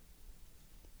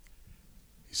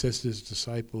 He says to his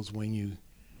disciples, when you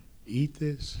eat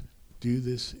this, do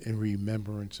this in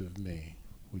remembrance of me.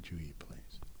 Would you eat,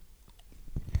 please?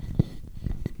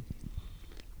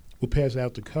 We'll pass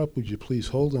out the cup. Would you please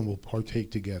hold, and we'll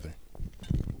partake together.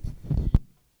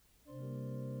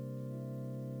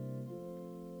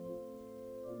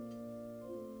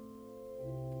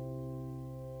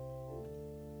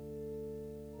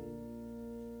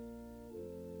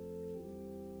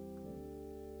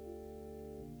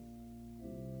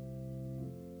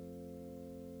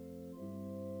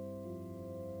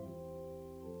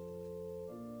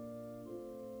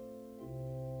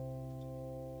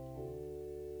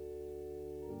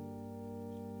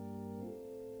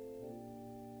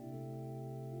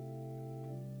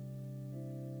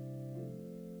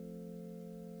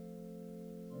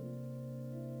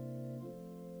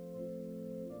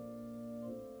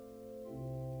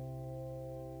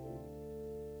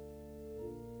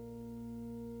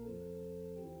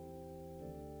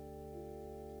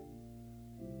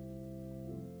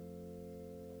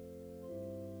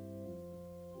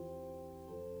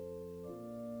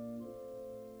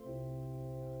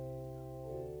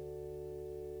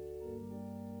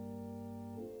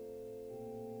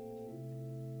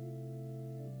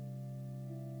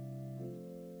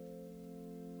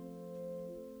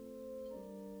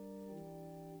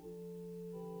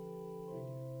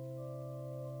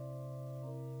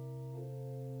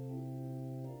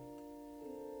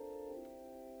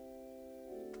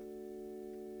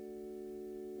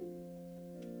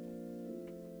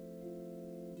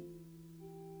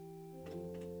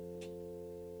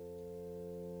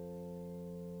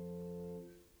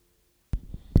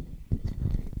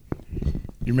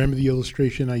 You remember the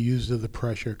illustration I used of the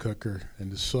pressure cooker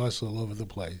and the sauce all over the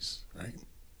place, right?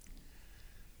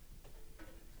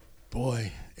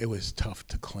 Boy, it was tough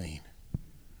to clean.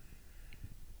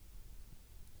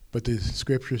 But the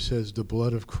scripture says the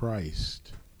blood of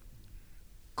Christ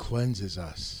cleanses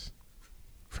us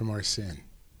from our sin.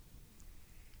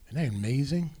 Isn't that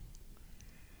amazing?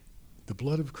 The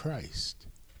blood of Christ.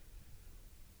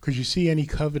 Because you see, any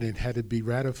covenant had to be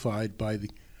ratified by the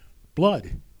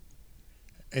blood.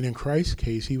 And in Christ's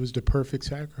case, he was the perfect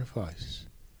sacrifice.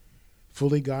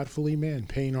 Fully God, fully man,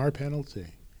 paying our penalty.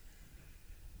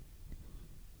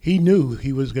 He knew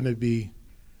he was going to be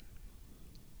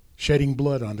shedding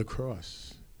blood on the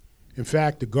cross. In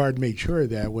fact, the guard made sure of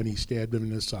that when he stabbed him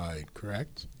in the side,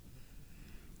 correct?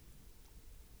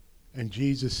 And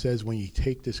Jesus says, when you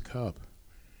take this cup,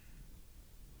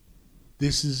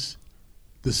 this is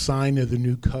the sign of the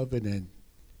new covenant,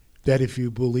 that if you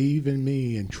believe in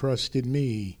me and trust in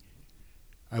me,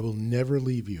 I will never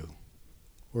leave you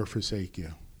or forsake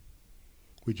you.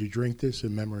 Would you drink this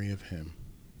in memory of him?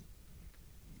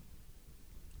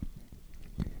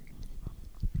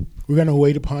 We're going to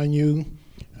wait upon you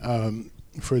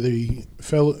for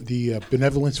the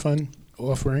benevolence fund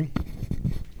offering.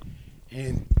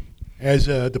 And as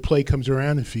the plate comes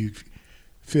around, if you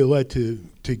feel led to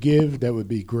give, that would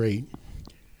be great.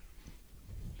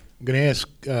 I'm going to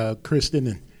ask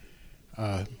Kristen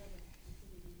and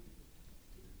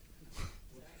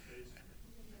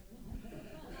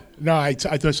no, I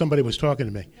thought somebody was talking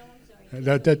to me.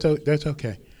 No, that's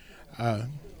okay. All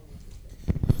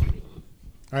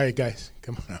right, guys,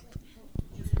 come on up.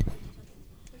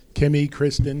 Kimmy,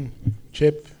 Kristen,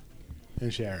 Chip,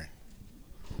 and Sharon.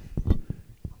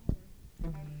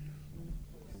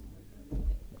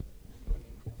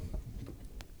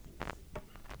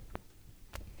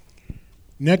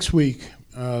 Next week,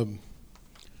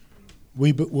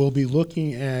 we will be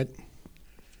looking at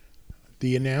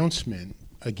the announcement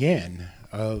again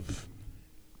of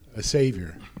a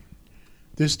Savior,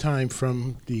 this time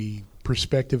from the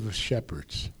perspective of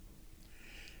shepherds.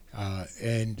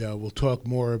 And we'll talk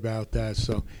more about that.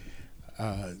 So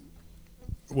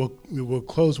we'll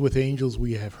close with Angels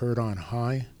We Have Heard on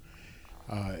High.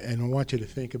 And I want you to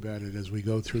think about it as we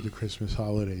go through the Christmas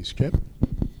holidays. Chip? Go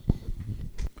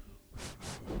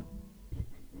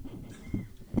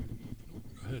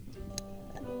ahead.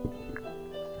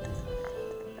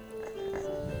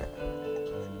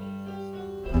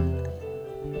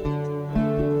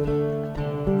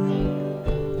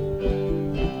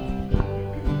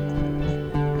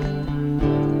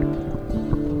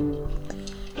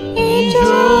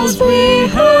 Angels we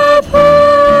have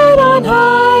heard on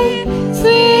high,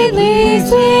 sweetly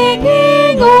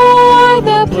singing o'er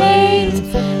the plains,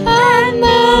 and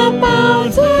the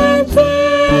mountains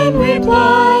in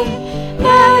reply,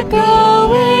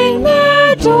 echoing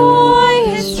their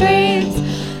joyous strains.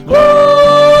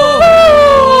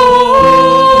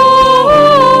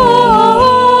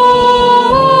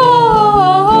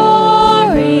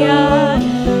 Gloria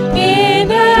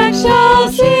in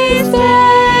excelsis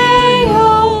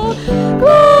Deo.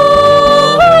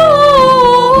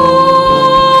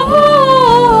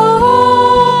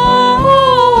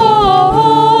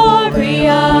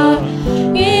 Gloria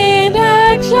in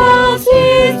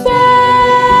excelsis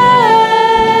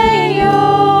Deo.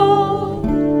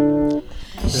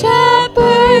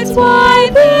 Shepherds, why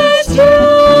this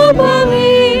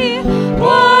jubilee?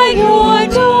 Why your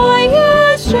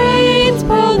joyous strains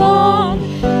prolong?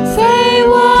 Say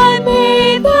what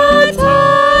may the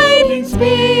tidings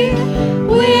be,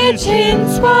 which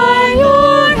inspire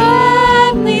your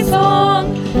heavenly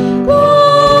song.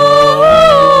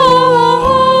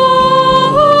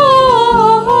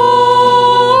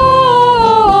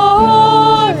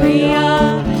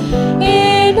 Gloria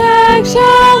in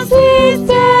excelsis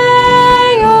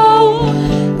Deo.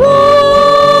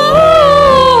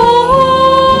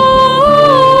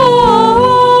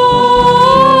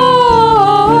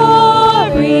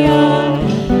 Gloria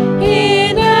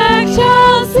in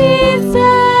excelsis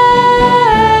Deo.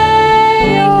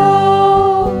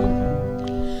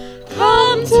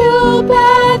 Come to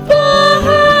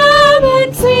Bethlehem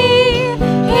and see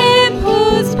him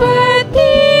whose birth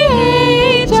the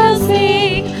angels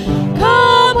sing.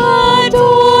 Come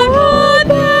adore on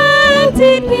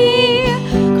bended knee,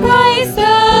 Christ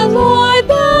the Lord,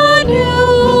 the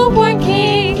newborn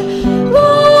King.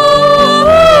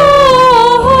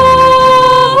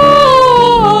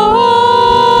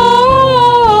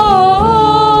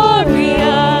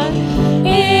 Gloria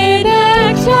in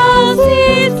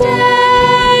excelsis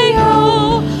Deo.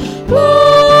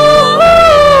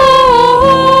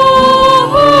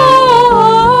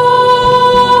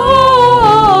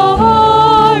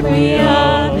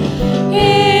 Gloria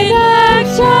in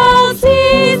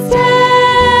excelsis Deo.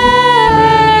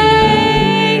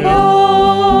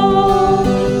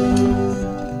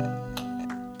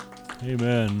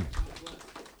 Amen.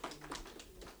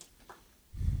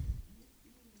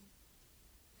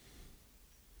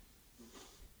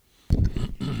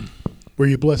 Were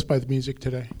you blessed by the music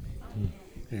today?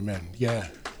 Amen. Yeah.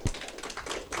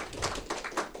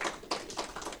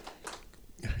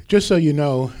 Just so you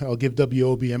know, I'll give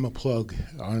WOBM a plug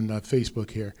on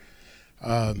Facebook here.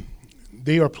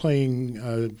 They are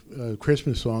playing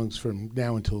Christmas songs from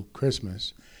now until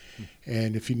Christmas.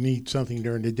 And if you need something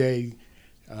during the day,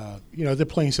 they're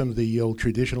playing some of the old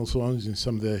traditional songs and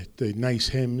some of the nice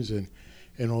hymns and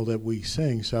all that we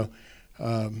sing. So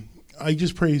I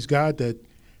just praise God that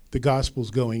the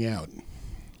gospel's going out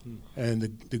and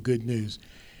the good news.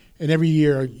 And every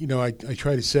year, I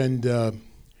try to send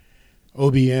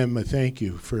OBM a thank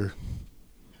you for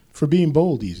being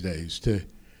bold these days to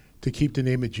keep the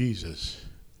name of Jesus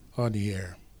on the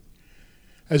air.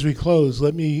 As we close,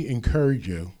 let me encourage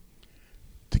you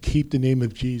to keep the name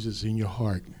of Jesus in your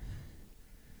heart,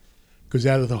 because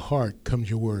out of the heart comes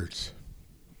your words.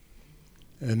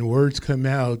 And the words come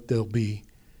out, they'll be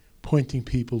pointing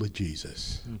people to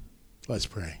Jesus. Let's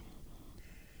pray.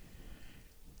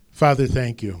 Father,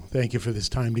 thank you. Thank you for this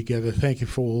time together. Thank you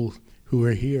for all who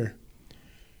are here.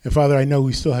 And Father, I know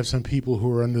we still have some people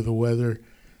who are under the weather,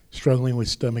 struggling with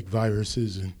stomach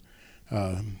viruses and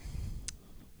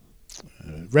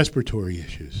respiratory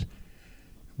issues.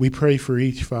 We pray for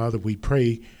each, Father. We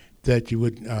pray that you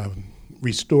would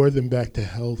restore them back to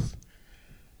health.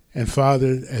 And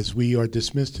Father, as we are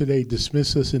dismissed today,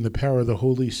 dismiss us in the power of the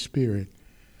Holy Spirit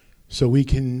so we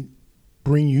can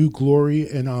bring you glory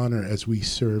and honor as we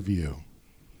serve you.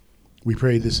 We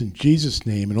pray this in Jesus'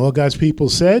 name. And all God's people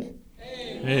said?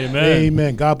 Amen.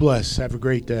 Amen. God bless. Have a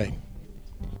great day.